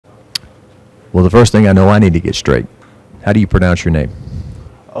Well, the first thing I know I need to get straight. How do you pronounce your name?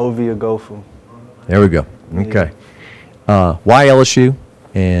 Ovie Oghoufo. There we go. Okay. Why LSU,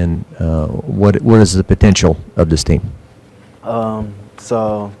 and what is the potential of this team?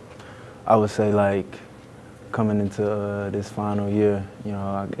 So I would say, like, coming into this final year, you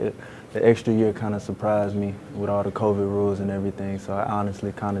know, the extra year kind of surprised me with all the COVID rules and everything. So I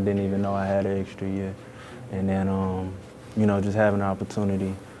honestly kind of didn't even know I had an extra year. And then, you know, just having the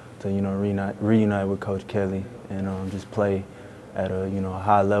opportunity to, you know, reunite with Coach Kelly and just play at a, you know, a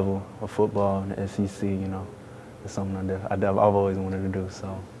high level of football in the SEC, you know, it's something I've always wanted to do.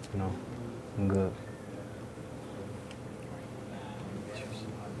 So, you know, I'm good.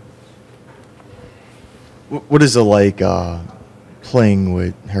 What is it like playing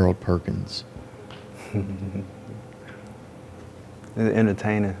with Harold Perkins? It's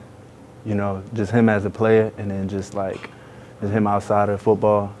entertaining, you know, just him as a player, and then just him outside of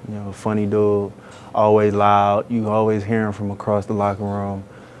football. You know, funny dude, always loud. You always hear him from across the locker room.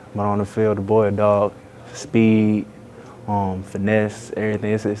 But on the field, the boy a dog, speed, finesse,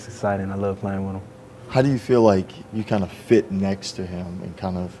 everything. It's exciting. I love playing with him. How do you feel like you kind of fit next to him and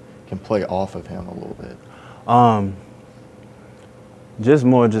kind of can play off of him a little bit? Just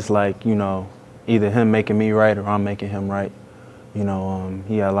more just like, you know, either him making me right or I'm making him right. You know,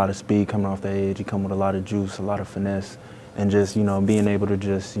 he had a lot of speed coming off the edge. He come with a lot of juice, a lot of finesse, and just, you know, being able to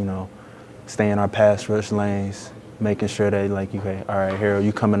just, you know, stay in our pass rush lanes, making sure that, like, okay, all right, Harold,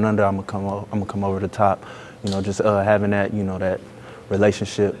 you coming under, I'm gonna come over the top. You know, just having that, you know, that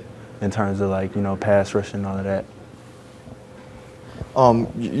relationship in terms of, like, you know, pass rush and all of that.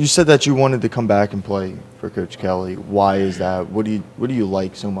 You said that you wanted to come back and play for Coach Kelly. Why is that? What do you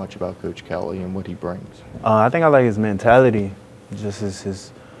like so much about Coach Kelly and what he brings? I think I like his mentality, just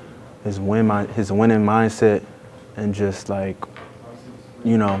his winning mindset, and just, like,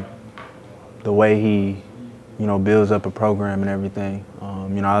 you know, the way he, you know, builds up a program and everything.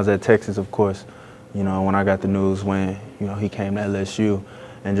 You know, I was at Texas, of course, you know, when I got the news when, you know, he came to LSU,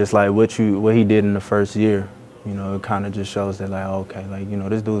 and just like what he did in the first year. You know, it kind of just shows that, like, okay, like, you know,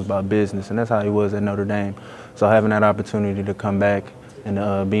 this dude's about business, and that's how he was at Notre Dame. So having that opportunity to come back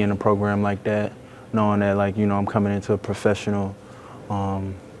and be in a program like that, knowing that, like, you know, I'm coming into a professional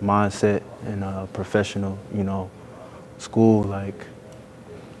mindset and a professional, you know, school, like,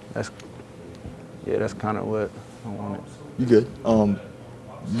 that's kind of what I wanted. You good?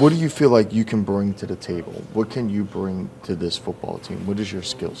 What do you feel like you can bring to the table? What can you bring to this football team? What is your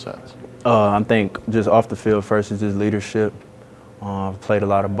skill set? I think just off the field first is just leadership. I've played a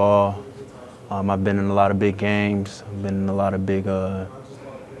lot of ball. I've been in a lot of big games. I've been in a lot of big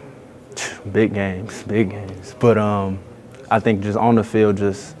games. But I think just on the field,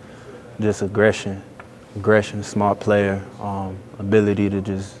 just aggression, smart player, ability to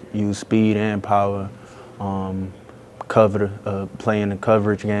just use speed and power, play in the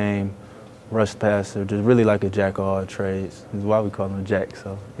coverage game, rush passer, just really like a jack of all trades. That's why we call him Jack.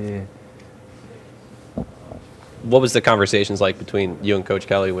 So yeah. What was the conversations like between you and Coach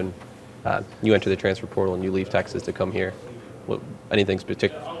Kelly when you enter the transfer portal and you leave Texas to come here? Anything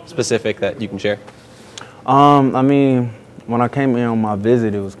specific that you can share? I mean, when I came in on my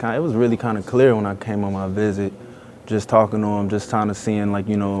visit, it was really kind of clear when I came on my visit. Just talking to him, just kind of seeing, like,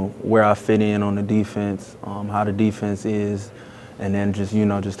 you know, where I fit in on the defense, how the defense is, and then just, you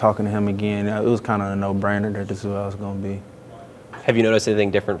know, just talking to him again. It was kind of a no-brainer that this is what I was going to be. Have you noticed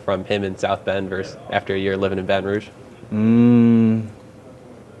anything different from him in South Bend versus after a year living in Baton Rouge?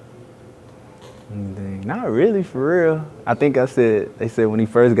 Not really, for real. I think they said when he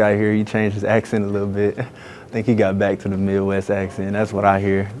first got here, he changed his accent a little bit. I think he got back to the Midwest accent. That's what I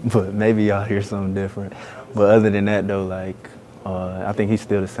hear, but maybe y'all hear something different. But other than that, though, like, I think he's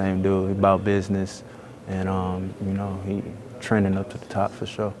still the same dude. He's about business, and, you know, he trending up to the top for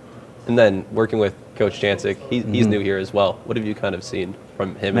sure. And then working with Coach Jancic, he's new here as well. What have you kind of seen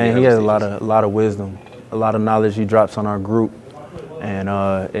from him? Man, he has a lot of wisdom, a lot of knowledge he drops on our group, and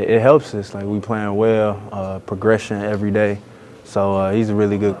it helps us. Like, we playing well, progression every day. So he's a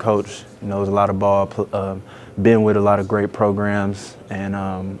really good coach. He knows a lot of ball, been with a lot of great programs, and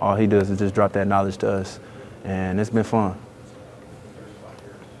all he does is just drop that knowledge to us, and it's been fun.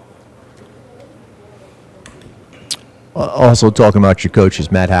 Also talking about your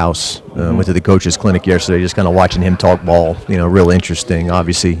coaches, Matt House, went to the coaches clinic yesterday, just kind of watching him talk ball, you know, real interesting.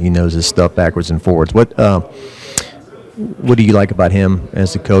 Obviously, he knows his stuff backwards and forwards. What do you like about him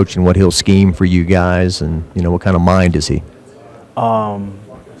as a coach, and what he'll scheme for you guys, and, you know, what kind of mind is he?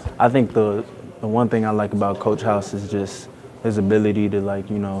 I think the one thing I like about Coach House is just his ability to, like,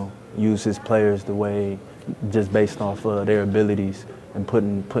 you know, use his players the way, just based off their abilities. and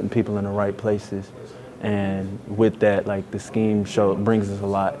putting people in the right places. And with that, like the scheme brings us a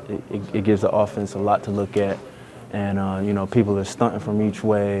lot. It gives the offense a lot to look at. And, you know, people are stunting from each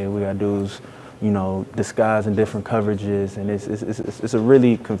way. We got dudes, you know, disguising different coverages. And it's a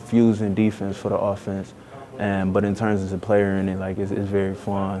really confusing defense for the offense. But in terms of the player in it, like, it's very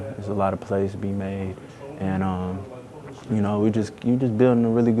fun. There's a lot of plays to be made. And, you know, you're just building a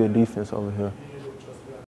really good defense over here.